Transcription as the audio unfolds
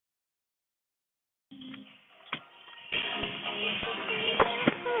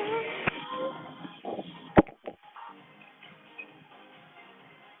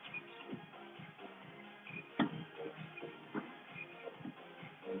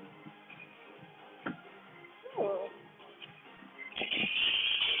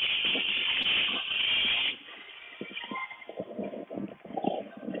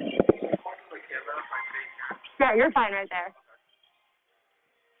Yeah, you're fine right there.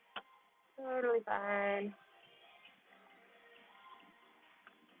 Totally fine.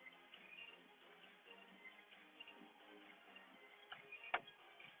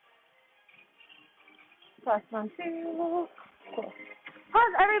 Plus 1, 2. Cool.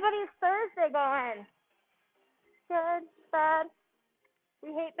 How's everybody's Thursday going? Good? Bad? We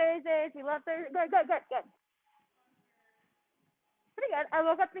hate Thursdays. We love Thursdays. Good. Pretty good. I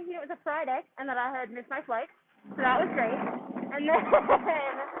woke up thinking it was a Friday and that I had missed my flight. So that was great. And then, that was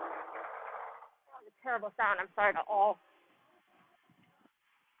a terrible sound. I'm sorry to all.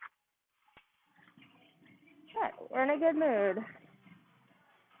 But we're in a good mood.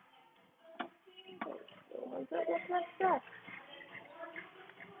 What's next step?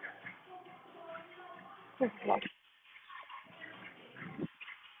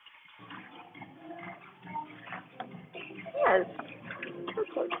 Yes.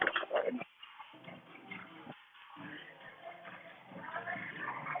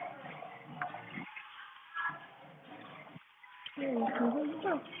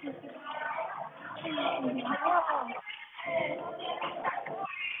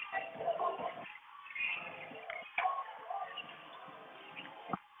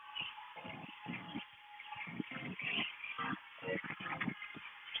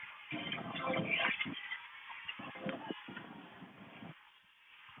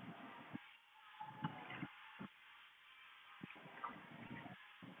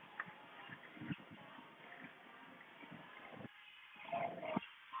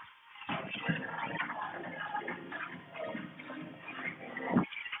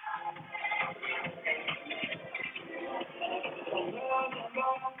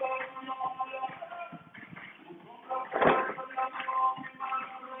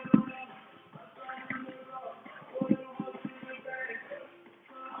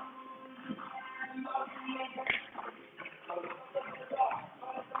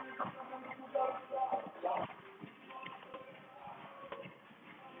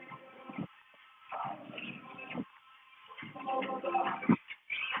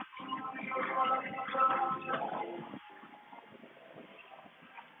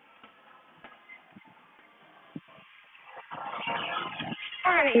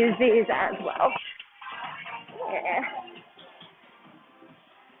 I'm going to use these as well. Yeah.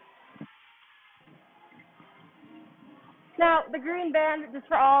 Now, the green band, just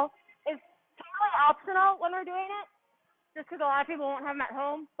for all, is totally optional when we're doing it, just because a lot of people won't have them at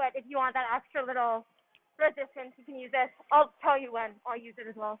home. But if you want that extra little resistance, you can use this. I'll tell you when I'll use it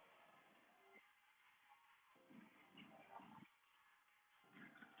as well.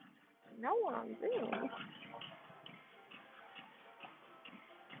 No one on Zoom.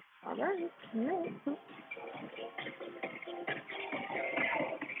 All right.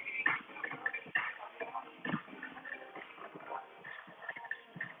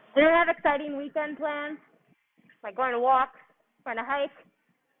 We don't have exciting weekend plans, like going to walk, going to hike.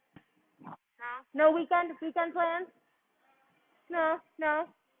 No weekend plans? No.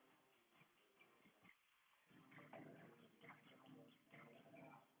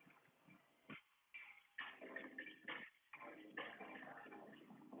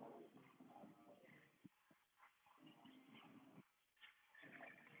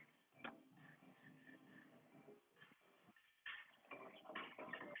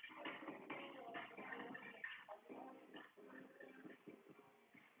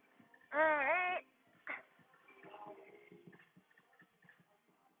 All right.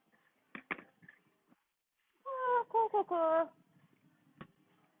 Oh, cool.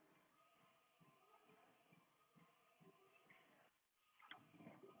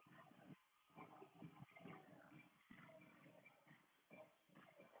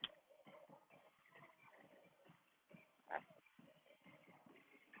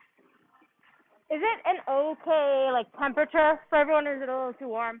 Is it an okay, like, temperature for everyone, or is it a little too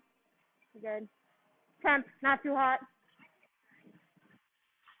warm? Good. Temp, not too hot.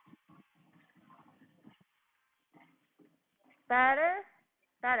 Better?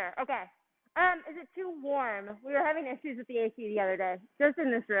 Okay. Is it too warm? We were having issues with the AC the other day, just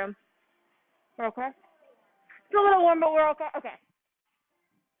in this room. We're okay? It's a little warm, but we're okay. Okay.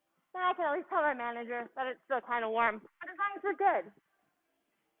 Then I can at least tell my manager that it's still kind of warm. But as long as we're good.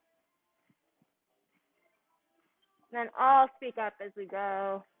 Then I'll speak up as we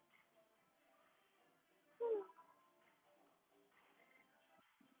go.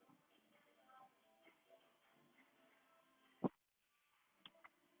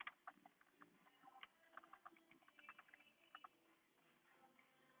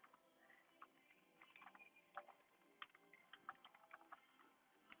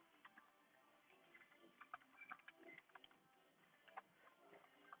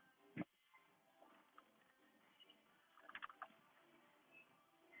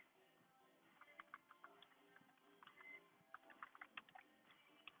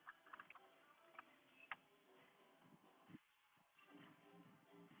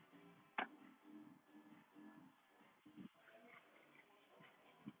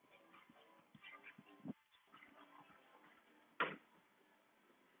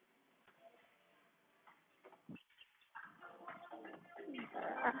 All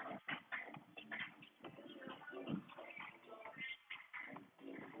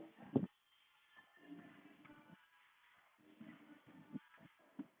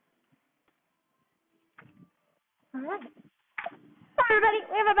right. So everybody,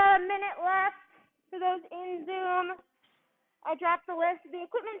 we have about a minute left for those in Zoom. I dropped the list of the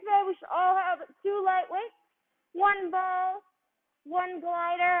equipment today. We should all have 2 light weights, 1 ball, 1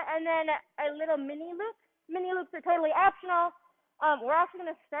 glider, and then a little mini loop. Mini loops are totally optional. We're actually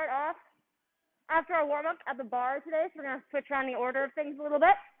going to start off after our warm-up at the bar today, so we're going to switch around the order of things a little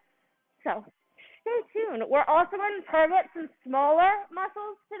bit. So stay tuned. We're also going to target some smaller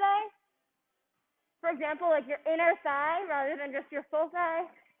muscles today. For example, like your inner thigh rather than just your full thigh,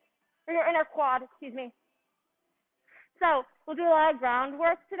 or your inner quad, excuse me. So we'll do a lot of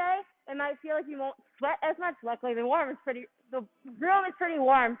groundwork today. It might feel like you won't sweat as much. Luckily, the room is pretty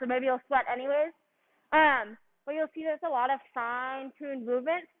warm, so maybe you'll sweat anyways. But you'll see there's a lot of fine-tuned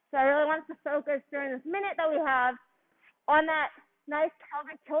movements. So I really want us to focus during this minute that we have on that nice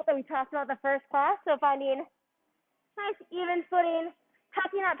pelvic tilt that we talked about the first class. So finding nice even footing,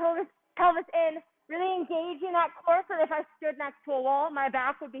 tucking that pelvis in, really engaging that core so that if I stood next to a wall, my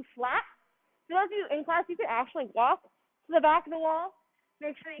back would be flat. For those of you in class, you could actually walk to the back of the wall.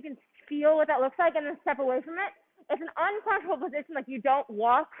 Make sure you can feel what that looks like and then step away from it. It's an uncomfortable position, like you don't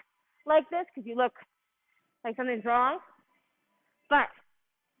walk like this because you look like something's wrong. But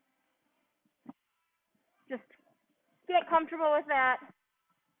just get comfortable with that.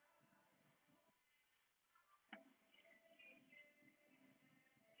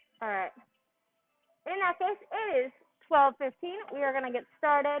 All right. In that case, it is 12:15. We are going to get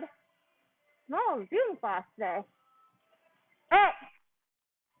started. No Zoom class today. All right.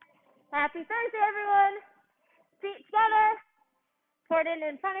 Happy Thursday, everyone. Feet together. Ported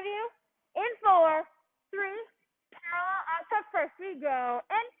in front of you. In 4, 3, parallel outside first. We go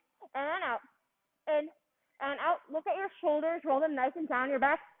in and out. In and out. Look at your shoulders. Roll them nice and down your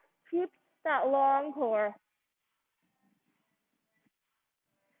back. Keep that long core.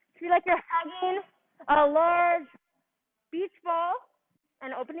 Feel like you're hugging a large beach ball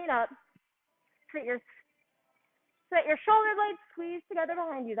and opening up so that your shoulder blades squeeze together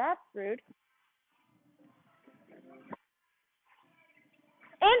behind you. That's rude.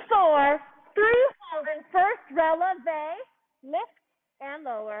 In 4, 3, holding first, releve, lift and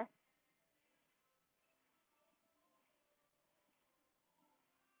lower.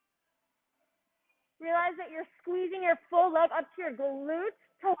 Realize that you're squeezing your full leg up to your glutes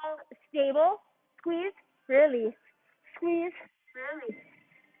to hold stable. Squeeze, release. Squeeze, release.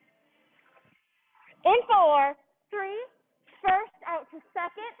 In 4, 3, first out to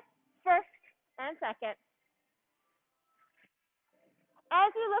second, first and second. As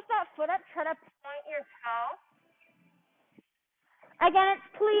you lift that foot up, try to point your toe. Again, it's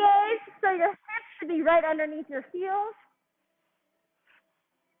plies, so your hips should be right underneath your heels.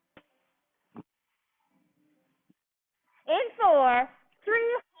 In 4,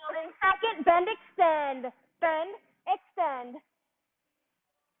 3, holding second, bend, extend. Bend, extend.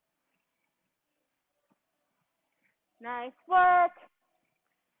 Nice work.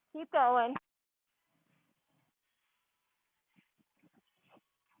 Keep going.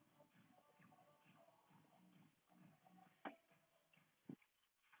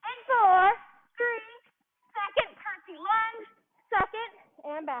 In 4, 3, second, curtsy lunge, second,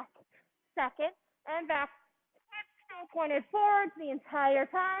 and back. Second, and back. Hips stay pointed forwards the entire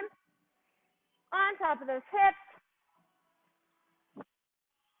time. On top of those hips.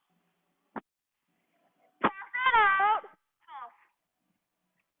 Pass that out.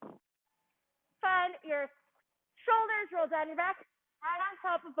 Find your shoulders, roll down your back, right on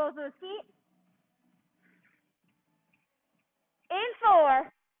top of both of those feet. In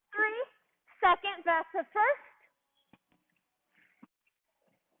 4, 3, second, back to first.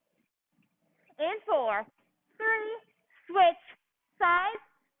 In 4, 3, switch sides,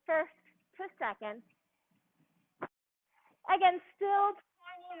 first to second. Again, still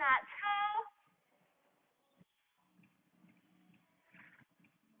pointing that toe.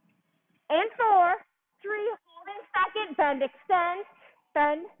 In 4, 3, holding second, bend, extend,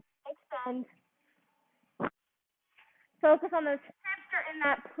 bend, extend. Focus on those hips, you're in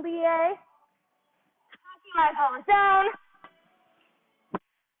that plie. Keep your eyes always down.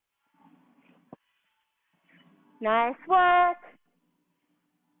 Nice work.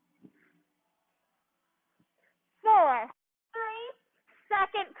 4, 3,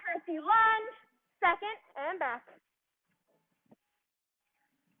 second, curtsy lunge, second, and back.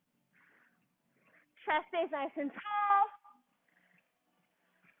 Chest stays nice and tall.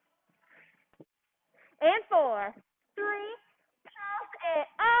 In 4, 3, pulse it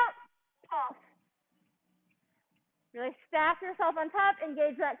out, pulse. Really stack yourself on top,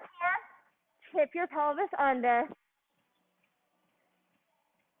 engage that core, tip your pelvis under.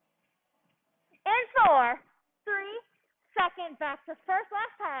 In 4, 3, second, back to first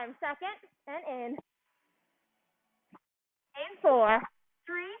last time, second, and in. In 4,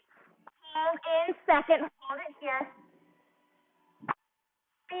 3, hold in, second, hold it here.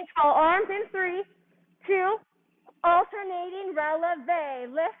 Beach ball arms in 3, 2, alternating releve,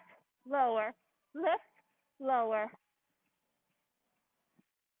 lift, lower, lift, lower.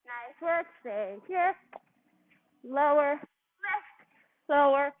 Nice work, stay here, lower, lift,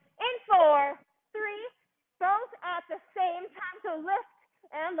 lower. In 4, 3, both at the same time, so lift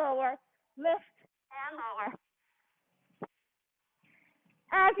and lower, lift and lower.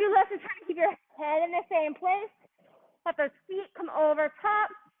 As you lift, you're trying to keep your head in the same place. Let those feet come over top,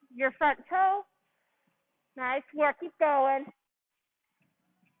 your front toe. Nice work, keep going.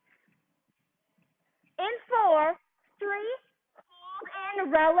 In 4, 3, hold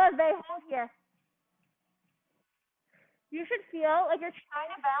in, releve, hold here. You should feel like you're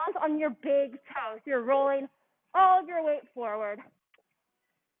trying to balance on your big toes. You're rolling all of your weight forward.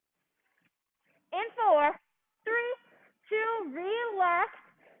 In 4, 3, 2, relax.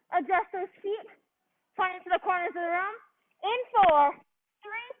 Adjust those feet. Point into the corners of the room. In 4, 3,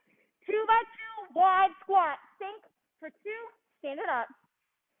 2 by 2, wide squat. Sink for 2, stand it up.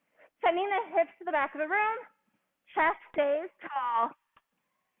 Sending the hips to the back of the room. Chest stays tall.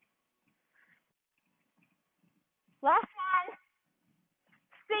 Last one.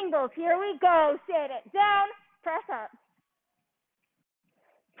 Singles. Here we go. Sit it down. Press up.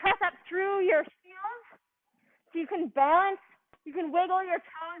 Press up through your heels so you can balance. You can wiggle your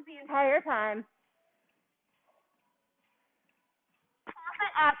toes the entire time. Pulse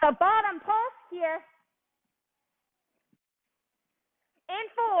it at the bottom. Pulse here. In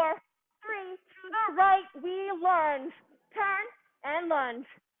 4, 3, to the right, we lunge. Turn and lunge.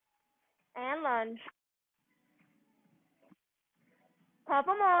 And lunge.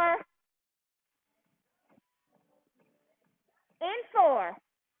 Couple more. In 4,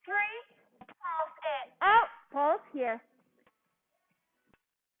 3, pulse it out. Pulse here.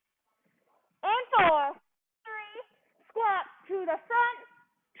 In 4, 3, squat to the front,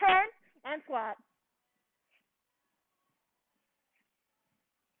 turn, and squat.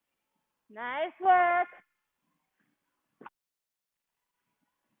 Nice work.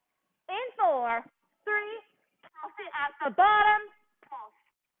 In 4, 3, pulse it at the bottom, pulse.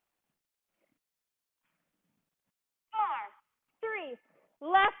 4, 3,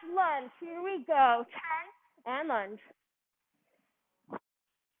 left lunge. Here we go. Turn and lunge.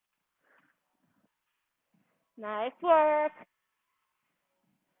 Nice work.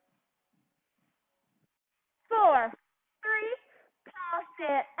 4, 3, pulse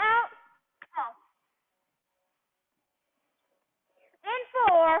it out, pulse. In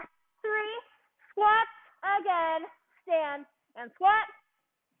 4, 3, squat again, stand and squat.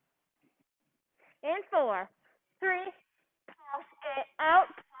 In 4, 3, pulse it out,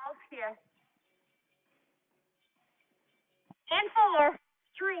 pulse here. In 4,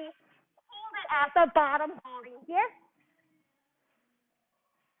 3, hold it at the bottom, holding here.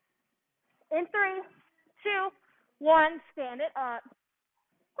 In 3, 2, 1, stand it up.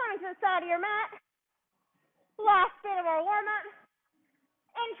 Coming to the side of your mat. Last bit of our warm-up.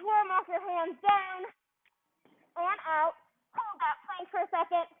 Inchworm, walk your hands down and out. Hold that plank for a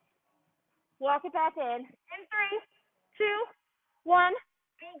second. Walk it back in. In 3, 2, 1,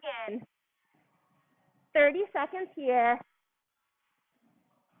 begin. 30 seconds here.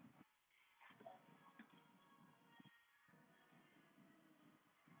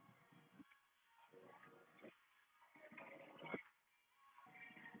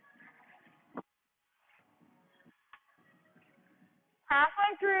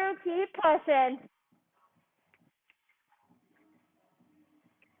 Halfway through, keep pushing.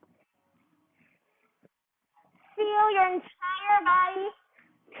 Feel your entire body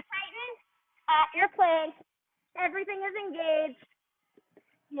tighten at your plank. Everything is engaged.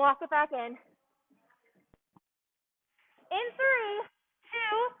 Walk it back in. In 3,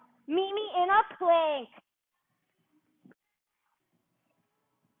 2, meet me in a plank.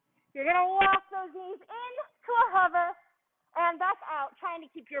 You're going to walk those knees in to a hover and back out, trying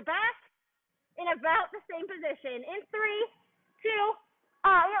to keep your back in about the same position. In 3, 2,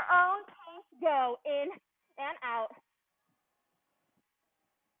 at your own pace, go in and out.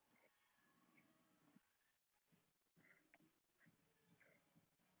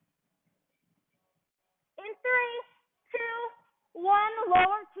 In 3, 2, 1,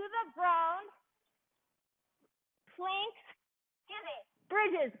 lower to the ground. Plank, excuse me,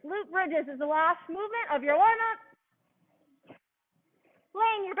 Bridges, glute bridges is the last movement of your warm-up.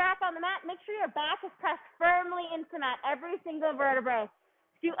 Laying your back on the mat, make sure your back is pressed firmly into the mat, every single vertebrae.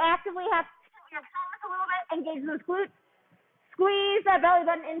 So you actively have to tilt your pelvis a little bit, engage those glutes. Squeeze that belly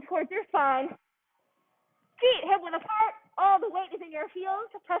button in towards your spine. Feet hip width apart, all the weight is in your heels.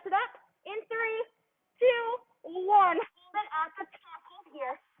 Press it up in 3, 2, 1. Hold it at the top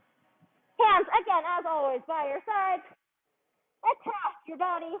here. Hands, again, as always, by your sides. Across your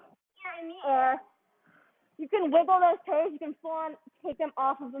body, here in the air. You can wiggle those toes. You can full on take them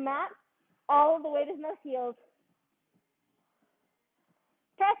off of the mat. All of the weight is in those heels.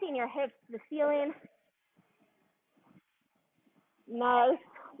 Pressing your hips to the ceiling. Nice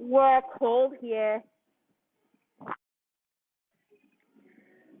work. Hold here.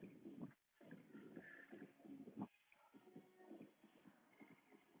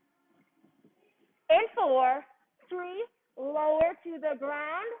 In 4, 3, lower to the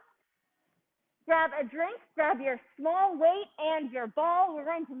ground. Grab a drink, grab your small weight and your ball. We're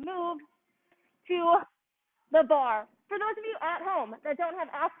going to move to the bar. For those of you at home that don't have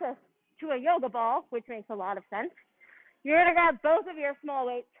access to a yoga ball, which makes a lot of sense, you're going to grab both of your small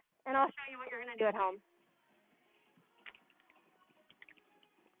weights, and I'll show you what you're going to do at home.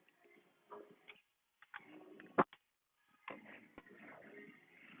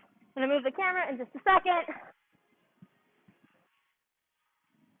 I'm going to move the camera in just a second.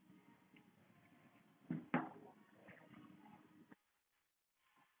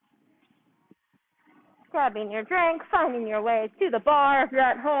 Grabbing your drink, finding your way to the bar. If you're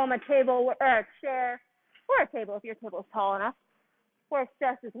at home, a table or a chair, or a table if your table is tall enough. Works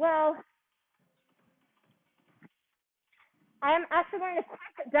just as well. I am actually going to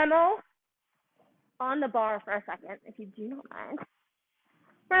quick demo on the bar for a second, if you do not mind.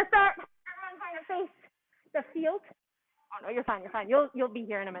 We're going to start, everyone's going to face the field. Oh, no, you're fine, you're fine. You'll be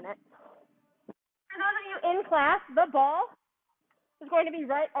here in a minute. For those of you in class, the ball is going to be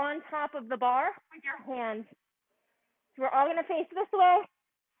right on top of the bar with your hands. So we're all going to face this way.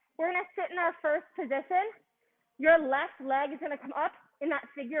 We're going to sit in our first position. Your left leg is going to come up in that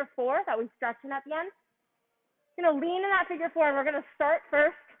figure 4 that we stretched in at the end. You're going to lean in that figure 4, and we're going to start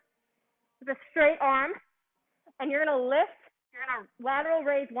first with a straight arm. And you're going to lift. You're going to lateral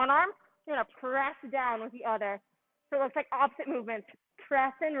raise one arm. You're going to press down with the other. So it looks like opposite movements.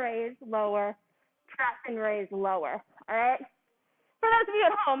 Press and raise, lower. Press and raise, lower. All right? For those of you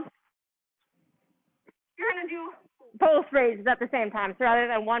at home, you're going to do both raises at the same time. So rather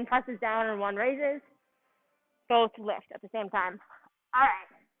than one presses down and one raises, both lift at the same time. All right.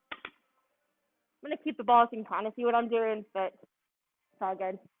 I'm going to keep the ball so you can kind of see what I'm doing, but it's all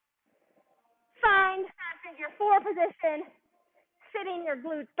good. Find that figure 4 position, sitting your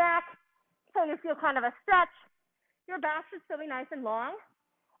glutes back so you feel kind of a stretch. Your back should still be nice and long.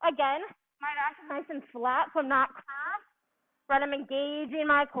 Again, my back is nice and flat, so I'm not curved, but I'm engaging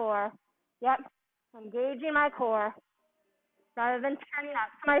my core. Yep, engaging my core rather than turning up.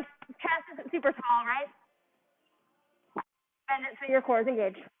 My chest isn't super tall, right? Bend it so your core is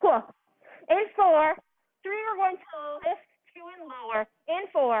engaged. Cool. In 4, 3, we're going to lift 2 and lower. In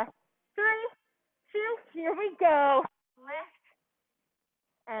 4, 3, 2, here we go. Lift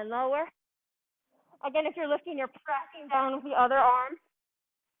and lower. Again, if you're lifting, you're pressing down with the other arm.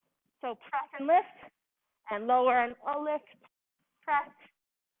 So press and lift, and lower and lift. Press.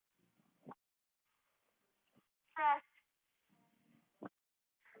 Press.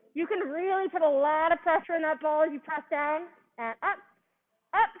 You can really put a lot of pressure in that ball as you press down. And up,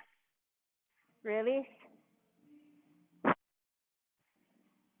 up. Release.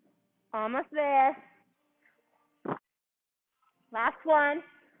 Almost there. Last one.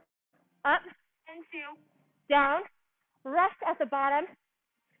 Up and 2. Down. Rest at the bottom.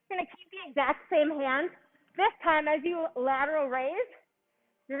 You're going to keep the exact same hand. This time, as you lateral raise,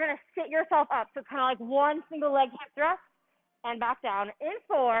 you're going to sit yourself up. So it's kind of like one single leg hip thrust and back down. In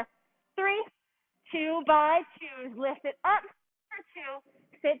 4, 3, 2 by 2s. Lift it up for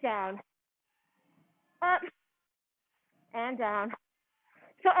 2. Sit down. Up and down.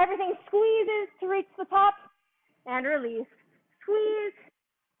 So everything squeezes to reach the top and release. Squeeze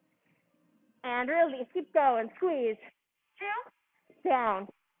and release. Keep going. Squeeze. 2. Down.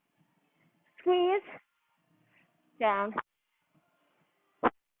 Squeeze. Down.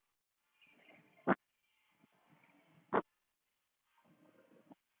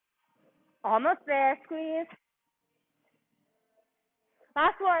 Almost there. Squeeze.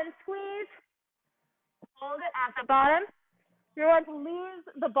 Last one. Squeeze. Hold it at the bottom. You're going to lose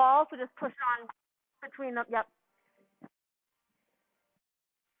the ball, so just push on between them. Yep.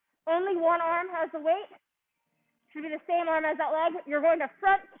 Only one arm has the weight. Should be the same arm as that leg. You're going to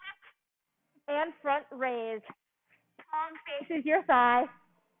front kick and front raise. Palm faces your thigh.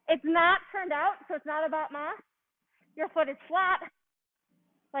 It's not turned out, so it's not about mass. Your foot is flat,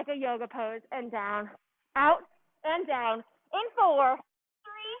 like a yoga pose, and down. Out and down. In 4, 3,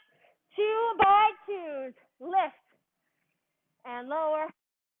 2 by 2s. Lift and lower.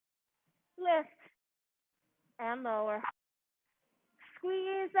 Lift and lower.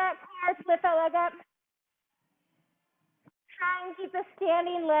 Squeeze that core to lift that leg up. Try and keep the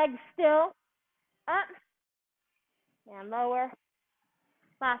standing leg still. Up and lower.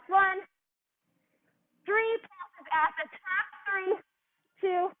 Last one. 3 pulses at the top. 3,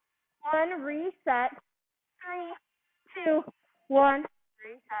 2, 1. Reset. 3, 2, 1.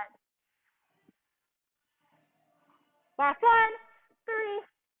 Reset. Last one. 3,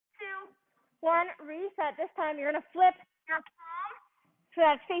 2, 1. Reset. This time you're going to flip your palm so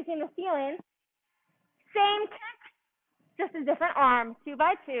that's facing the ceiling. Same kick, just a different arm. 2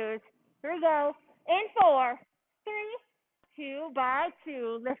 by 2s. Here we go. In 4, 3, 2 by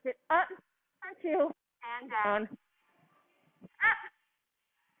 2. Lift it up for 2 and down. Up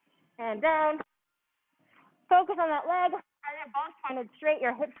and down. Focus on that leg. Are they both pointed straight?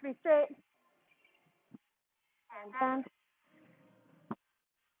 Your hips be straight. And down.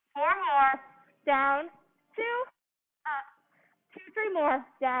 4 more. Down. 2. Up. 2, 3 more.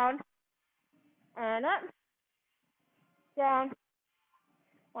 Down. And up. Down.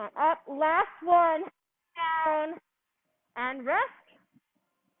 And up. Last one. Down. And rest.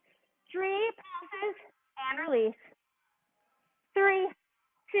 3 pulses and release. 3,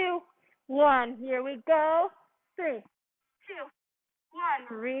 2, 1. Here we go. 3, 2,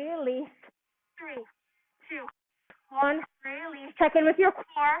 1. Release. 3, 2, 1. Release. Check in with your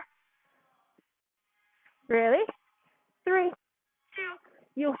core. Really? 3, 2.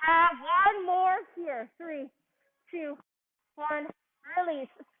 You have one more here. 3, 2, 1. Release.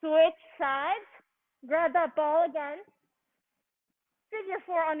 Switch sides. Grab that ball again. Figure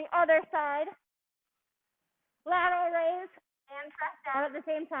 4 on the other side. Lateral raise and press down at the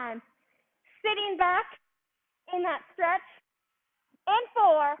same time. Sitting back in that stretch. In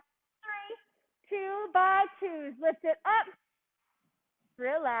 4, 3, 2 by 2s. Lift it up.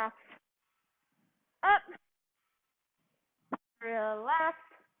 Relax. Up. Relax.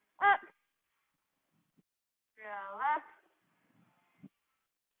 Up. Relax.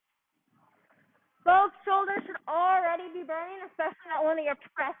 Both shoulders should already be burning, especially that one that you're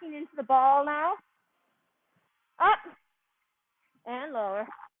pressing into the ball now. Up and lower.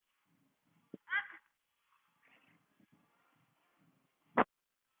 Up.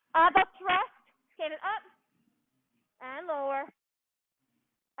 At the thrust, skate it up and lower.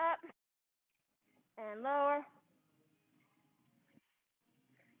 Up and lower.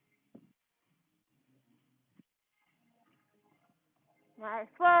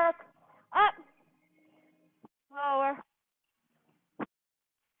 Nice work. Up. Lower.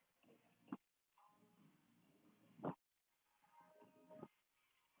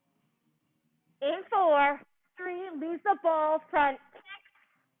 In 4, 3, lose the ball, front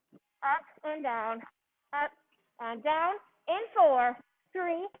kick, up and down, up and down. In 4,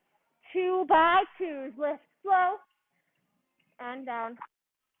 3, 2 by 2s. Lift slow and down.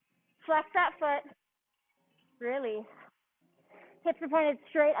 Flex that foot. Release. Hips are pointed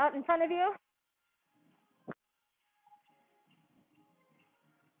straight out in front of you.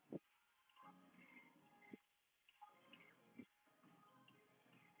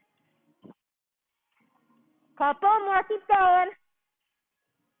 Couple more, keep going.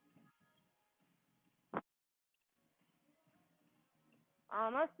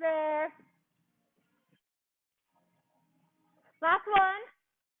 Almost there. Last one.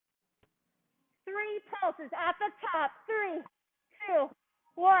 3 pulses at the top. 3, 2,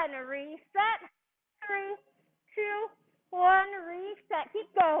 1. Reset. 3, 2, 1. Reset.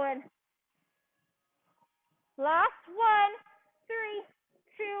 Keep going. Last one. 3,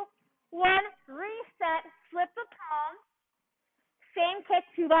 2, 1. Reset. Flip the palm. Same kick.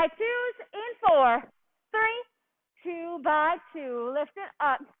 2 by 2s. In 4, 3, 2 by 2. Lift it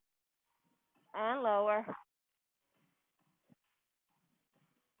up and lower.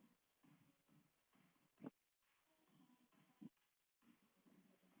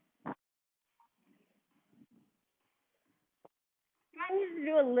 You might need to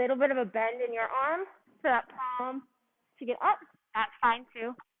do a little bit of a bend in your arm for that palm to get up. That's fine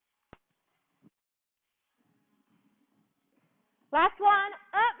too. Last one.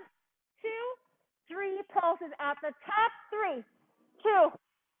 Up. 2, 3 pulses at the top. 3, 2,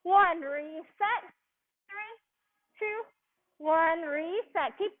 1. Reset. 3, 2, 1.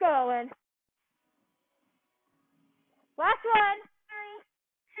 Reset. Keep going. Last one.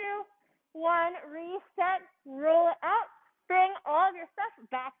 3, 2, 1. Reset. Roll it out. Bring all of your stuff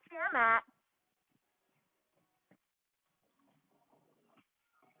back to your mat.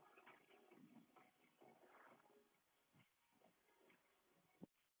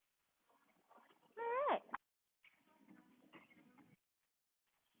 All right.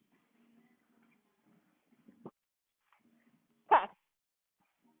 Okay.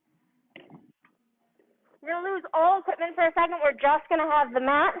 We're going to lose all equipment for a second. We're just going to have the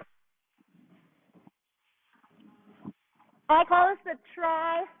mat. I call this the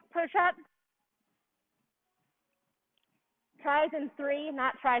try push-up. Tries in 3,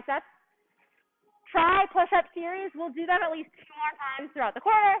 not triceps. Try push-up series. We'll do that at least 2 more times throughout the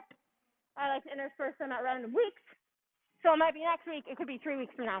quarter. I like to intersperse them at random weeks. So it might be next week. It could be 3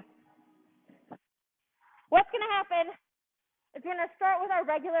 weeks from now. What's going to happen is we're going to start with our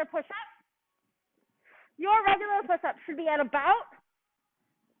regular push-up. Your regular push-up should be at about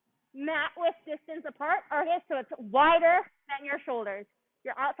mat width distance apart. Okay, so it's wider than your shoulders.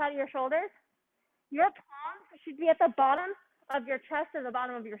 You're outside of your shoulders. Your palms should be at the bottom of your chest or the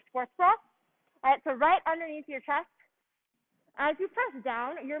bottom of your sports bra. All right, so right underneath your chest. As you press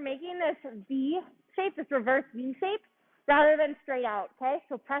down, you're making this V shape, this reverse V shape, rather than straight out, okay?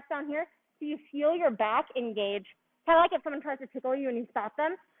 So press down here so you feel your back engage. Kind of like if someone tries to tickle you and you stop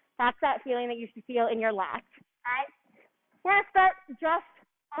them. That's that feeling that you should feel in your lats, all right? We're going to start just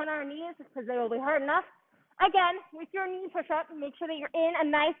on our knees because they will be hard enough. Again, with your knee push-up, make sure that you're in a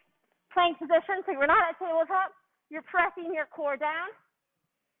nice plank position so you're not at tabletop. You're pressing your core down.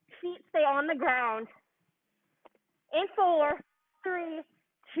 Feet stay on the ground. In 4, 3,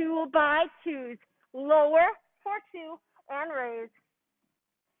 2 by 2s. Lower for 2 and raise.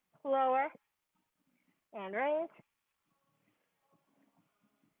 Lower and raise.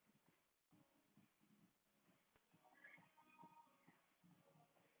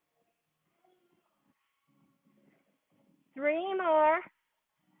 Three more.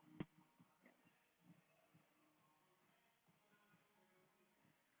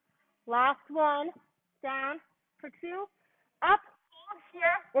 Last one. Down for 2. Up here.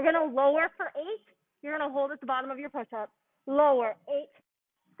 We're going to lower for 8. You're going to hold at the bottom of your push-up. Lower. 8,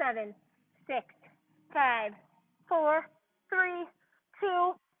 7, 6, 5, 4, 3, 2,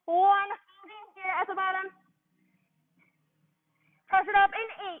 1. Holding here at the bottom. Press it up in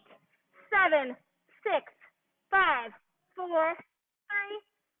 8, 7, 6, 5, 4,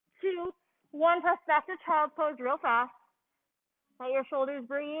 3, 2, 1. Press back to child's pose real fast. Let your shoulders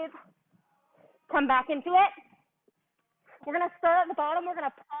breathe. Come back into it. We're going to start at the bottom. We're going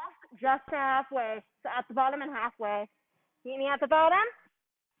to pulse just halfway. So at the bottom and halfway. Meet me at the bottom.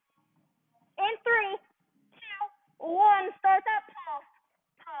 In 3, 2, 1. Start that pulse.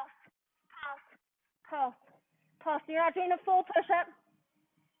 Pulse. Pulse. Pulse. Pulse. You're not doing a full push-up.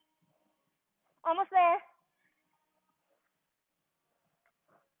 Almost there.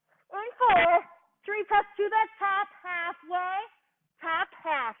 In 4, 3, press to the top halfway. Top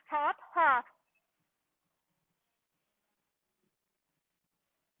half. Top half.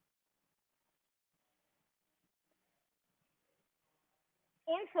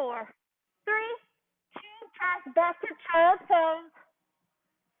 In 4, 3, 2, press back to child's pose.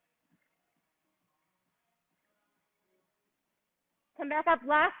 Come back up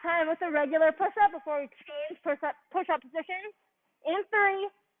last time with a regular push-up before we change push-up positions. In 3,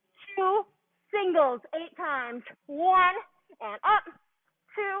 2, singles 8 times. 1, and up.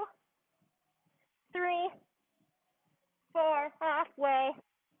 2, 3, 4, halfway.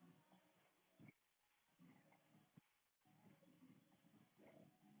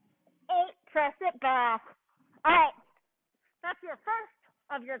 8, press it back. All right, that's your first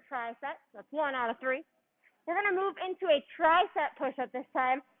of your triceps. That's 1 out of 3. We're going to move into a tricep push-up this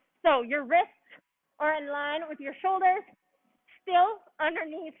time. So your wrists are in line with your shoulders, still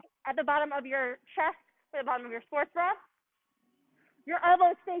underneath at the bottom of your chest, at the bottom of your sports bra. Your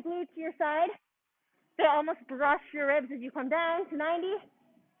elbows stay glued to your side. They almost brush your ribs as you come down to 90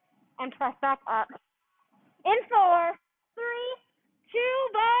 and press back up. In 4, 3, 2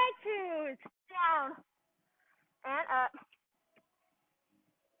 by 2s. Down and up.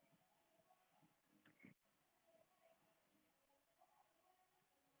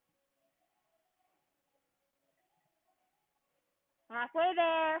 Halfway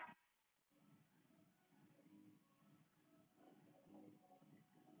there.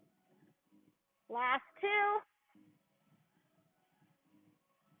 Last 2.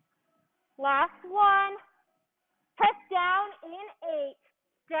 Last 1. Press down in 8.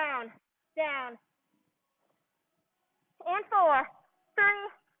 Down, down. And 4, 3,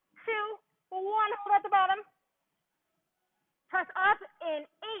 2, 1. Hold at the bottom. Press up in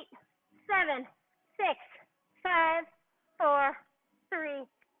 8, 7, 6, 5, 4, 3,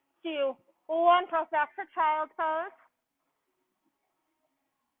 2, 1. Press back to child's pose.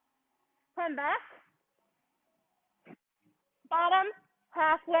 Come back. Bottom,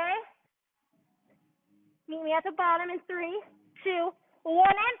 halfway. Meet me at the bottom in 3, 2, 1,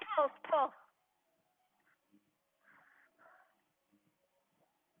 and pull.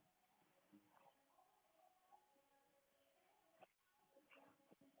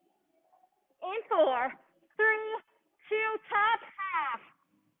 In 4, 3, 2, top half.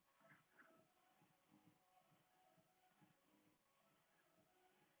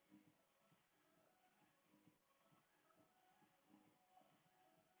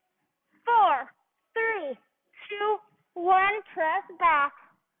 Four, 3, 2, 1. Press back.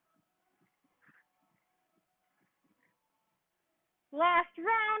 Last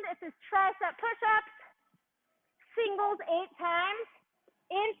round. This is tricep push-ups. Singles 8 times.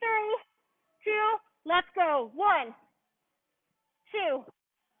 In 3, 2. Let's go. 1, 2,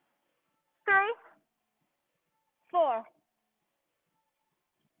 3, 4.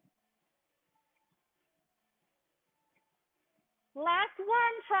 Last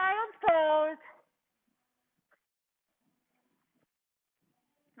one, child's pose.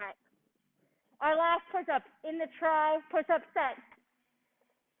 All right. Our last push-up in the tri push-up set.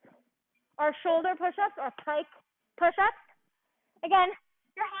 Our shoulder push-ups or pike push-ups. Again,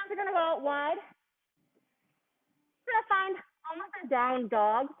 your hands are going to go out wide. You're going to find almost a down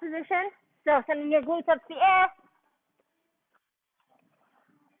dog position. So sending your glutes up to the air.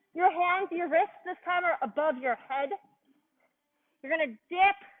 Your hands, your wrists this time are above your head. You're going to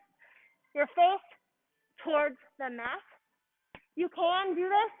dip your face towards the mat. You can do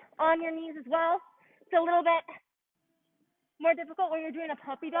this on your knees as well. It's a little bit more difficult when you're doing a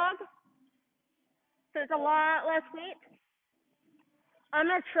puppy dog. So it's a lot less weight. I'm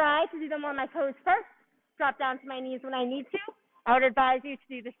going to try to do them on my toes first. Drop down to my knees when I need to. I would advise you to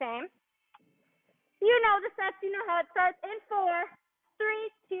do the same. You know the steps. You know how it starts. In 4,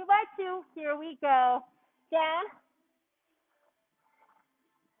 3, 2 by 2. Here we go. Down.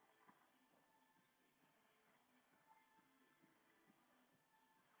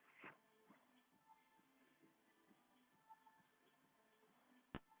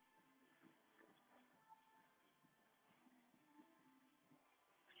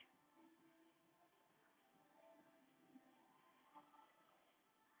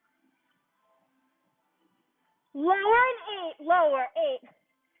 Lower in 8, lower, 8,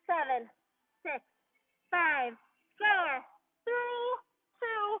 7, 6, 5, 4, 3,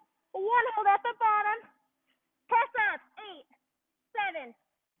 2, 1. Hold at the bottom. Press up. 8, 7,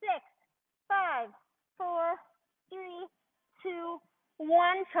 6, 5, 4, 3, 2,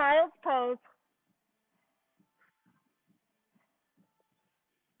 1. Child's pose.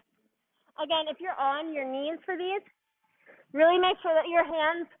 Again, if you're on your knees for these, really make sure that your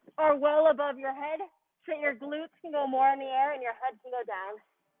hands are well above your head so your glutes can go more in the air and your head can go down.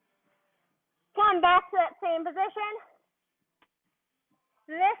 Come back to that same position.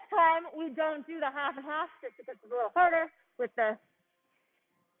 This time we don't do the half and half just because it's a little harder with the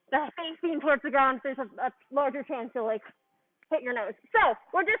face being towards the ground. There's a larger chance you'll like hit your nose. So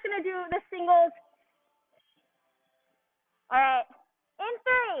we're just gonna do the singles. All right. In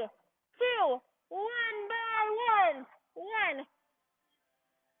 3, 2, 1 by 1. 1,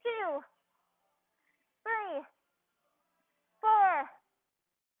 2, 3, 4.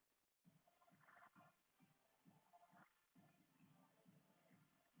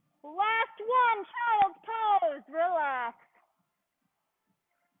 Last one, child's pose. Relax.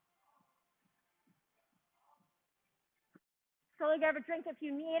 Slowly grab a drink if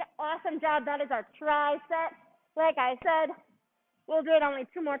you need. Awesome job. That is our tri set. Like I said, we'll do it only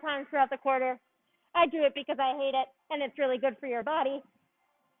 2 more times throughout the quarter. I do it because I hate it, and it's really good for your body.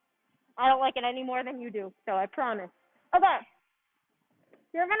 I don't like it any more than you do, so I promise. Okay.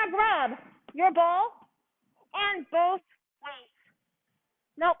 You're going to grab your ball and both weights.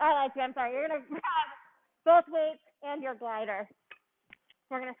 Nope, I like you. I'm sorry. You're going to grab both weights and your glider.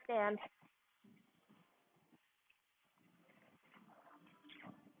 We're going to stand.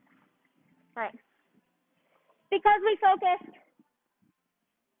 All right. Because we focused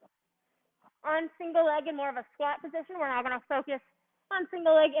on single leg in more of a squat position, we're now going to focus on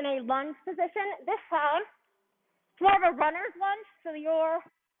single leg in a lunge position. This time, it's more of a runner's lunge, so your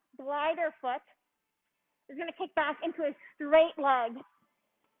glider foot is going to kick back into a straight leg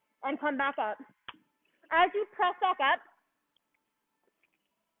and come back up. As you press back up,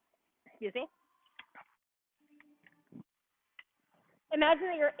 imagine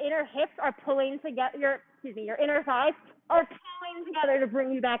that your inner hips are pulling together, your inner thighs are pulling together to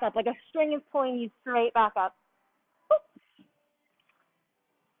bring you back up. Like a string is pulling you straight back up.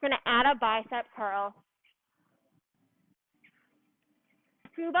 We're going to add a bicep curl.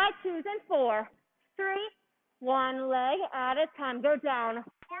 2 by 2s and 4, 3, 1 leg at a time. Go down.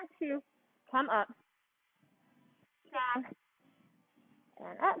 4, 2, come up. Down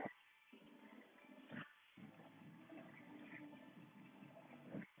and up.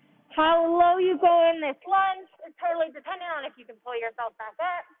 How low you go in this lunge is totally dependent on if you can pull yourself back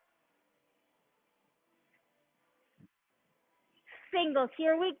up. Singles,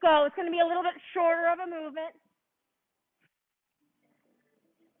 here we go. It's going to be a little bit shorter of a movement.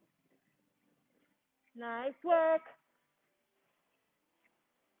 Nice work.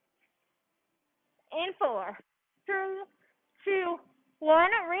 In 4, 3, 2, 1.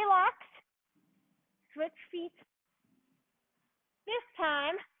 Relax. Switch feet. This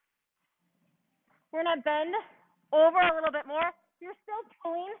time, we're going to bend over a little bit more. You're still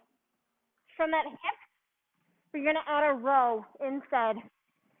pulling from that hip, but you're going to add a row instead.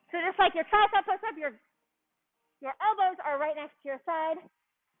 So just like your tricep push up, your elbows are right next to your side.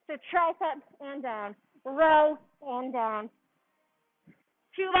 So tricep and down, row and down.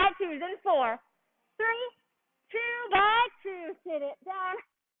 2 by 2s and 4, 3, 2 by 2. Sit it down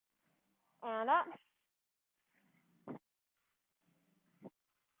and up.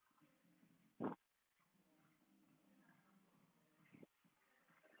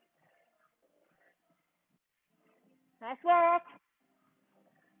 Nice work.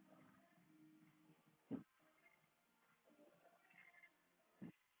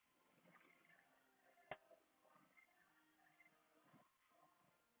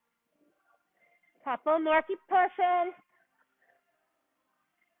 Couple more, keep pushing.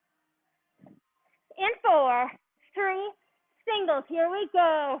 In 4, 3, singles. Here we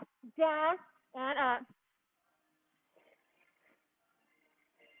go. Down and up.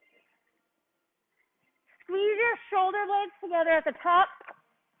 Squeeze your shoulder blades together at the top.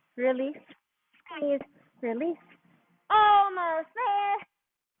 Release, squeeze, release. Almost there.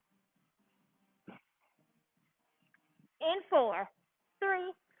 In 4,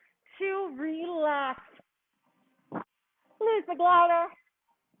 3, 2, relax. Lose the glider.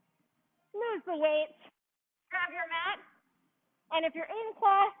 Lose the weight. Grab your mat. And if you're in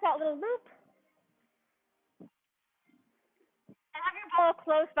class, that little loop. And have your ball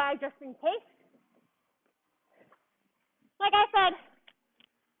close by just in case. Like I said,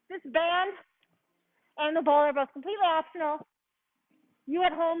 this band and the ball are both completely optional. You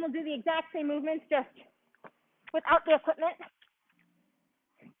at home will do the exact same movements, just without the equipment.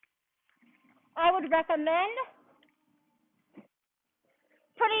 I would recommend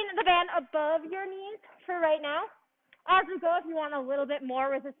putting the band above your knees for right now. As we go, if you want a little bit more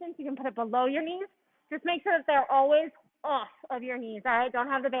resistance, you can put it below your knees. Just make sure that they're always off of your knees, all right? Don't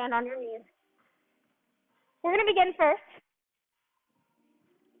have the band on your knees. We're going to begin first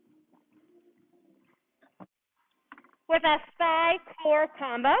with a thigh core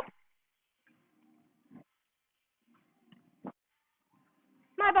combo.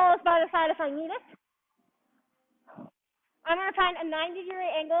 My ball is by the side if I need it. I'm going to find a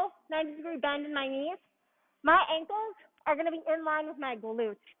 90-degree angle, 90-degree bend in my knees. My ankles are going to be in line with my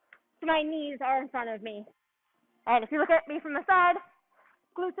glutes, so my knees are in front of me. All right, if you look at me from the side,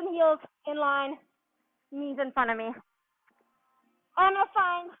 glutes and heels in line, knees in front of me. I'm going to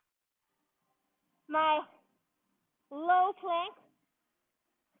find my low plank,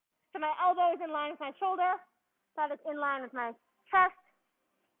 so my elbow is in line with my shoulder, that is in line with my chest,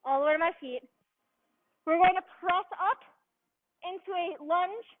 all the way to my feet. We're going to press up into a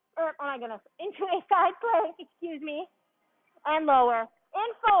lunge, or oh my goodness, into a side plank, and lower. In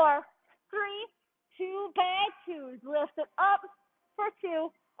 4, 3, 2 by 2s. Lift it up for 2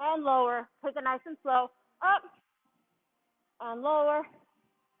 and lower. Take it nice and slow. Up and lower.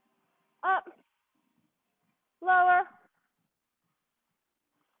 Up, lower.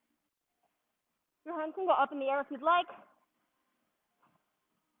 Your hand can go up in the air if you'd like.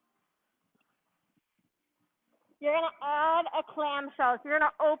 You're going to add a clamshell. So you're going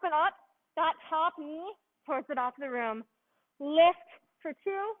to open up that top knee towards the back of the room. Lift for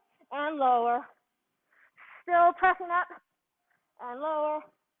 2 and lower. Still pressing up and lower.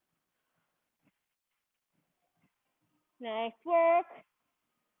 Nice work.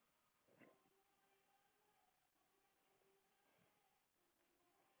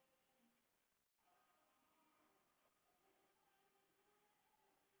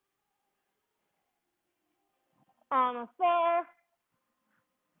 Almost there.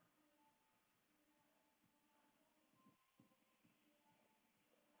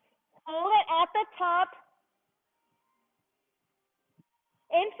 Hold it at the top.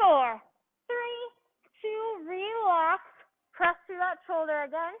 In 4, 3, 2, relax. Press through that shoulder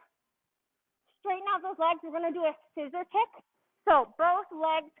again. Straighten out those legs. We're going to do a scissor kick. So both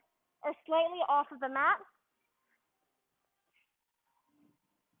legs are slightly off of the mat.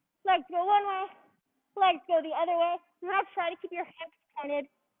 Legs go one way. Legs go the other way. You're going to try to keep your hips pointed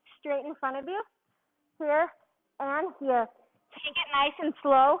straight in front of you. Here and here. Take it nice and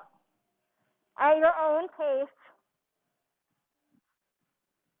slow at your own pace.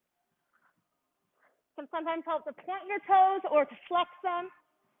 Can sometimes help to point your toes or to flex them.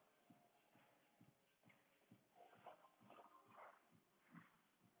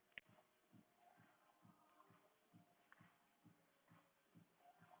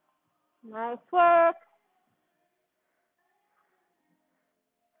 Nice work.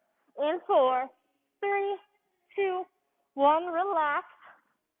 In 4, 3, 2, 1, relax.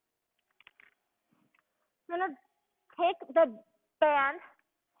 I'm going to take the band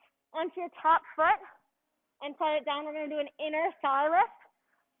onto your top foot and set it down. We're going to do an inner thigh lift.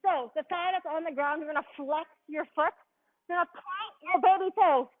 So the thigh that's on the ground, you're going to flex your foot. You're going to point your baby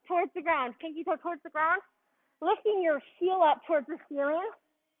toe towards the ground, pinky toe towards the ground, lifting your heel up towards the ceiling.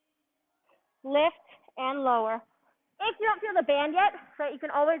 Lift and lower. If you don't feel the band yet, right, you can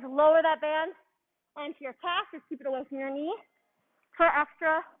always lower that band onto your calf. Just keep it away from your knee for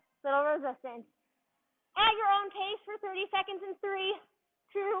extra little resistance. At your own pace for 30 seconds in 3,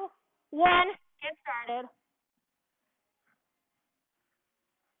 2, 1, get started.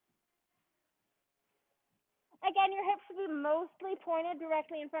 Again, your hips should be mostly pointed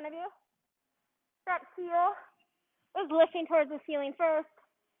directly in front of you. That heel is lifting towards the ceiling first.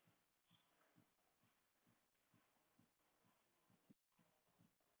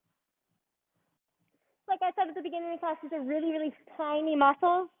 Like I said at the beginning of the class, these are really, really tiny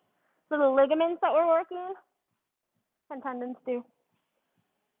muscles, little ligaments that we're working, and tendons too.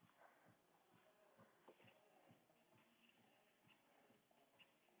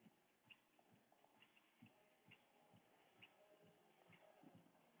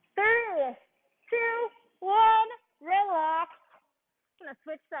 Three, two, one, relax. I'm gonna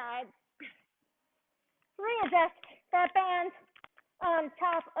switch sides. Readjust that band on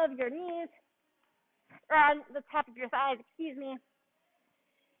top of your knees, or on the top of your thighs, excuse me.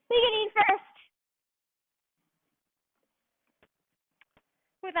 Beginning first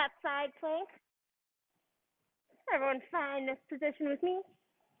with that side plank. Everyone find this position with me.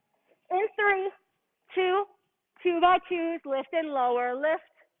 In 3, 2, 2 by 2s, lift and lower, lift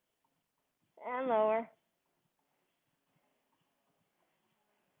and lower.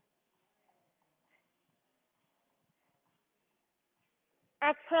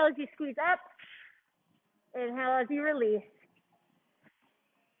 Exhale as you squeeze up. Inhale as you release.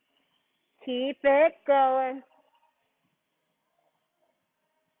 Keep it going.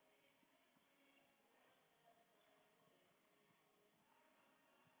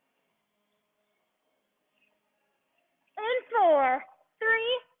 In 4, 3,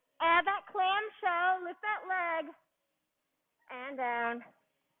 add that clamshell, lift that leg, and down.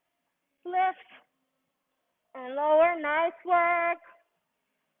 Lift and lower, nice work.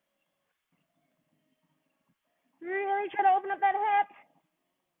 Really try to open up that hip,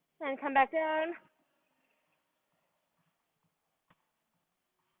 and come back down.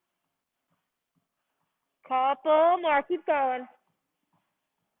 Couple more, keep going.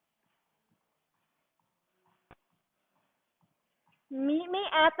 Meet me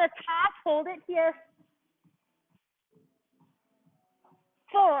at the top, hold it here.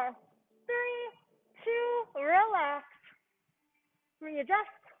 4, 3, 2, relax.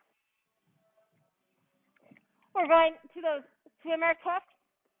 Readjust. We're going to those swimmer kicks,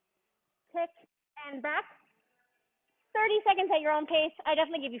 kick and back. 30 seconds at your own pace. I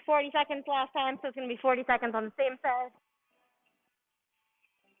definitely gave you 40 seconds last time, so it's going to be 40 seconds on the same side.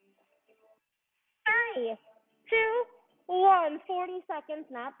 3, 2, 1. 40 seconds,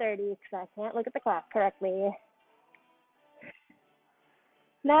 not 30, because I can't look at the clock correctly.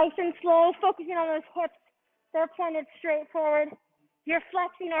 Nice and slow, focusing on those hips. They're pointed straight forward. You're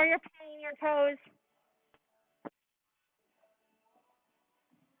flexing or you're pointing your toes.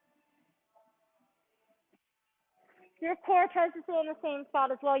 Your core tries to stay in the same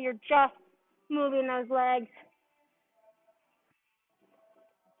spot as well. You're just moving those legs.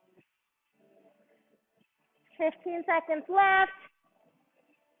 $15 seconds left.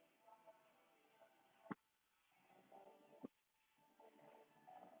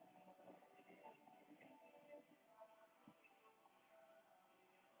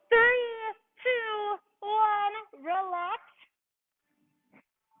 Three, two, one, relax.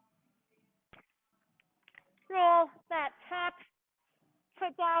 Roll that top foot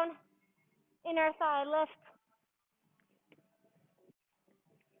down, inner thigh lift.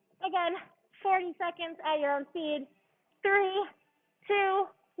 Again, 40 seconds at your own speed. 3, 2,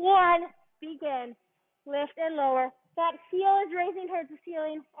 1, begin. Lift and lower. That heel is raising towards the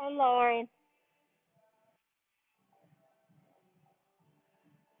ceiling and lowering.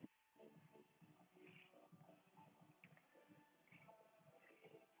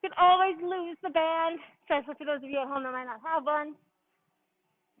 You can always lose the band, especially for those of you at home that might not have one.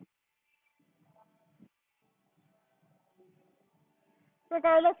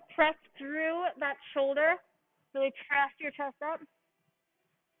 Regardless, press through that shoulder. Really press your chest up.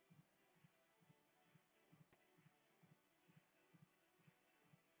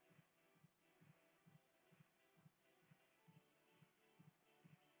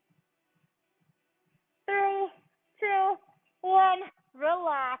 Three, two, one,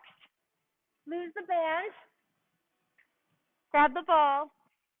 relax. Lose the band. Grab the ball.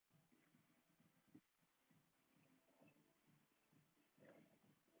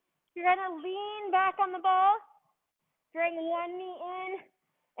 You're going to lean back on the ball. Bring one knee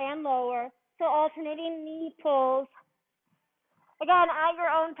in and lower. So alternating knee pulls. Again, at your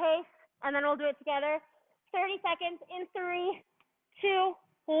own pace, and then we'll do it together. 30 seconds in 3, 2,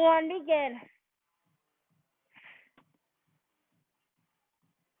 1, begin.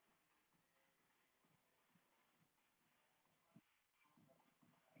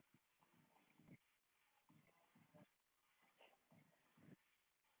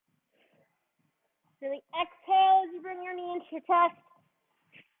 Really exhale as you bring your knee into your chest.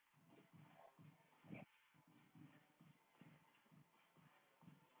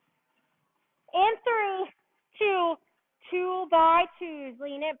 In 3, 2, 2 by 2s.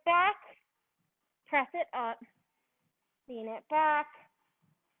 Lean it back, press it up. Lean it back,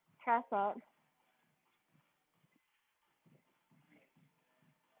 press up.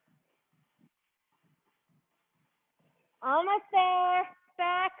 Almost there.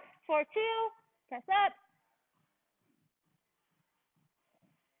 Back for 2, press up.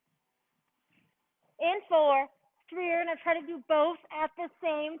 In 4, 3, you're going to try to do both at the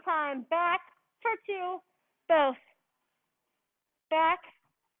same time. Back for 2, both. Back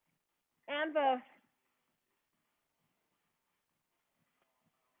and both.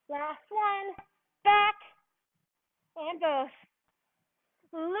 Last one, back and both.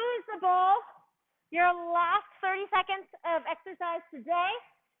 Lose the ball. Your last 30 seconds of exercise today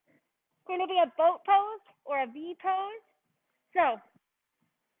is going to be a boat pose or a V pose. So,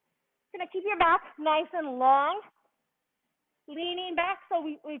 going to keep your back nice and long. Leaning back, so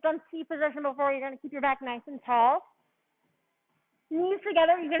we've done C position before. You're going to keep your back nice and tall. Knees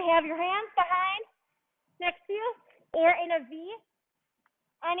together. You're going to have your hands behind, next to you, or in a V.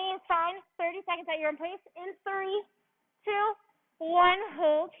 Any is fine. 30 seconds at your own pace. In 3, 2, 1,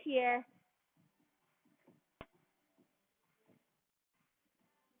 hold here.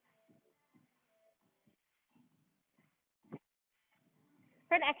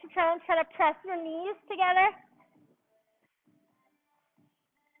 For an extra challenge, try to press your knees together.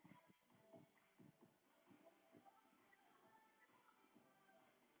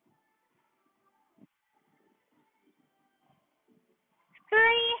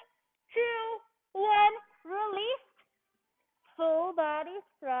 Three, two, one, release. Full body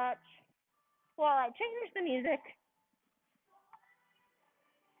stretch. While I change the music.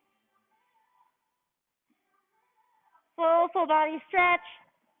 Full body stretch.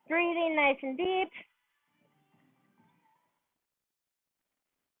 Breathing nice and deep.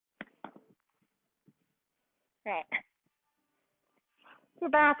 Right. Your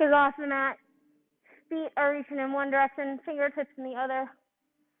back is off the mat. Feet are reaching in one direction, fingertips in the other.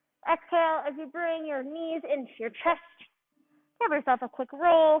 Exhale as you bring your knees into your chest. Give yourself a quick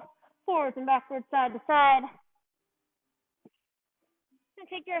roll, forwards and backwards, side to side. And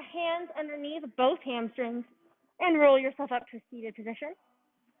take your hands underneath both hamstrings and roll yourself up to a seated position.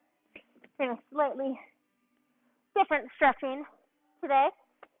 In a slightly different stretching today.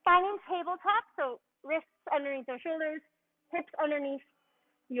 Finding tabletop, so wrists underneath your shoulders, hips underneath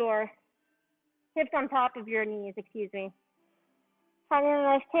your hips on top of your knees, Finding a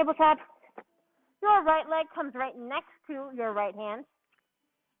nice tabletop. Your right leg comes right next to your right hand.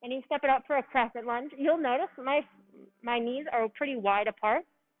 And you step it up for a crescent lunge. You'll notice my knees are pretty wide apart.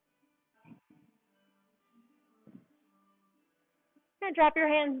 And drop your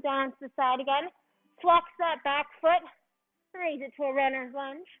hands down to the side again. Flex that back foot. Raise it to a runner's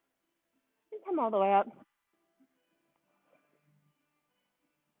lunge. And come all the way up.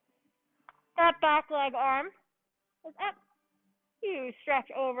 That back leg arm is up. You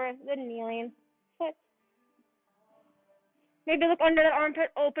stretch over the kneeling foot. Maybe look under that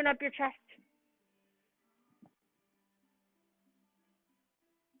armpit, open up your chest.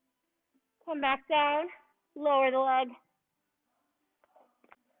 Come back down, lower the leg.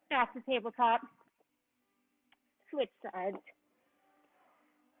 Back to tabletop. Switch sides.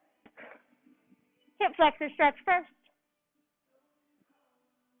 Hip flexor stretch first.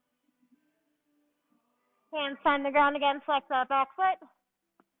 Hands find the ground again, flex that back foot.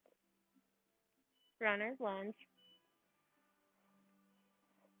 Runner's lunge.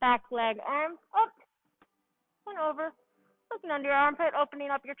 Back leg, arm up and over. Looking under your armpit, opening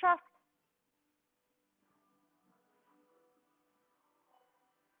up your chest.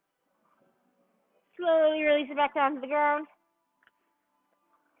 Slowly release it back down to the ground.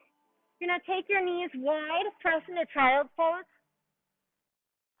 You're going to take your knees wide, press into child's pose.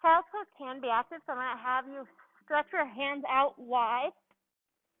 Child's pose can be active, so I'm going to have you stretch your hands out wide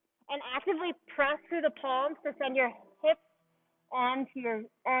and actively press through the palms to send your hips onto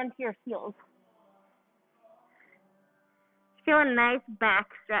your heels. Feel a nice back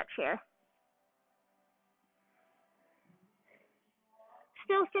stretch here.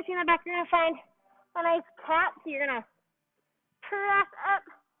 Still stretching the back. You're going to find a nice cat. So you're going to press up,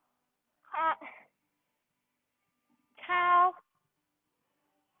 cat, cow.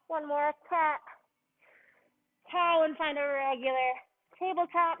 One more, cat, cow, and find a regular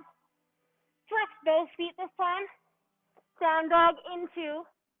tabletop. Flex both feet this time. Down dog into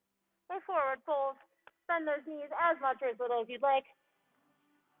a forward fold. Bend those knees as much or as little as you'd like.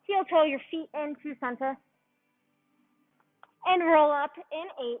 Heel toe your feet into center. And roll up in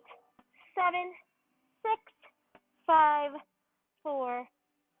 8, 7, 6, 5, 4,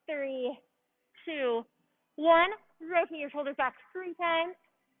 3, 2, 1. Rotate your shoulders back 3 times.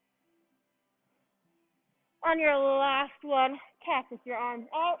 On your last one, cactus your arms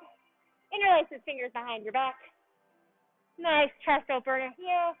out. Interlace the fingers behind your back. Nice chest opener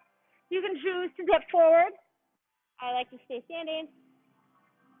here. You can choose to dip forward. I like to stay standing.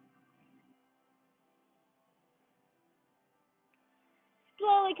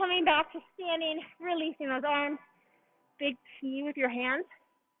 Slowly coming back to standing, releasing those arms. Big T with your hands.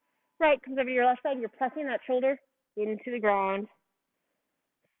 Right comes over your left side. You're pressing that shoulder into the ground.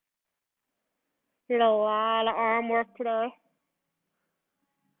 Did a lot of arm work today.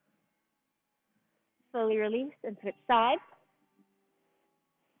 Slowly release and switch sides.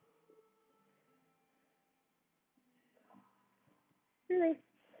 Release.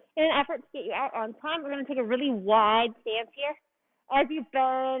 In an effort to get you out on time, we're going to take a really wide stance here. As you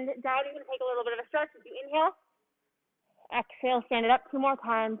bend down, you're going to take a little bit of a stretch as you inhale. Exhale, stand it up 2 more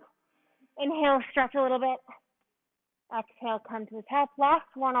times. Inhale, stretch a little bit. Exhale, come to the top. Last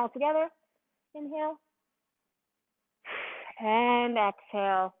one all together. Inhale. And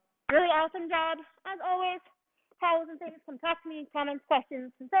exhale. Really awesome job. As always, howls and things, come talk to me, comments,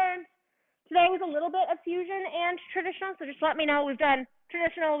 questions, concerns. Today was a little bit of fusion and traditional, so just let me know. We've done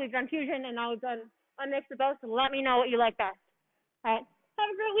traditional, we've done fusion, and now we've done a mix of both, so let me know what you like best. All right. Have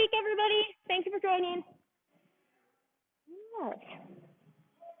a great week, everybody. Thank you for joining. Yes.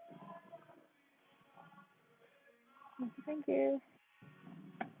 Thank you.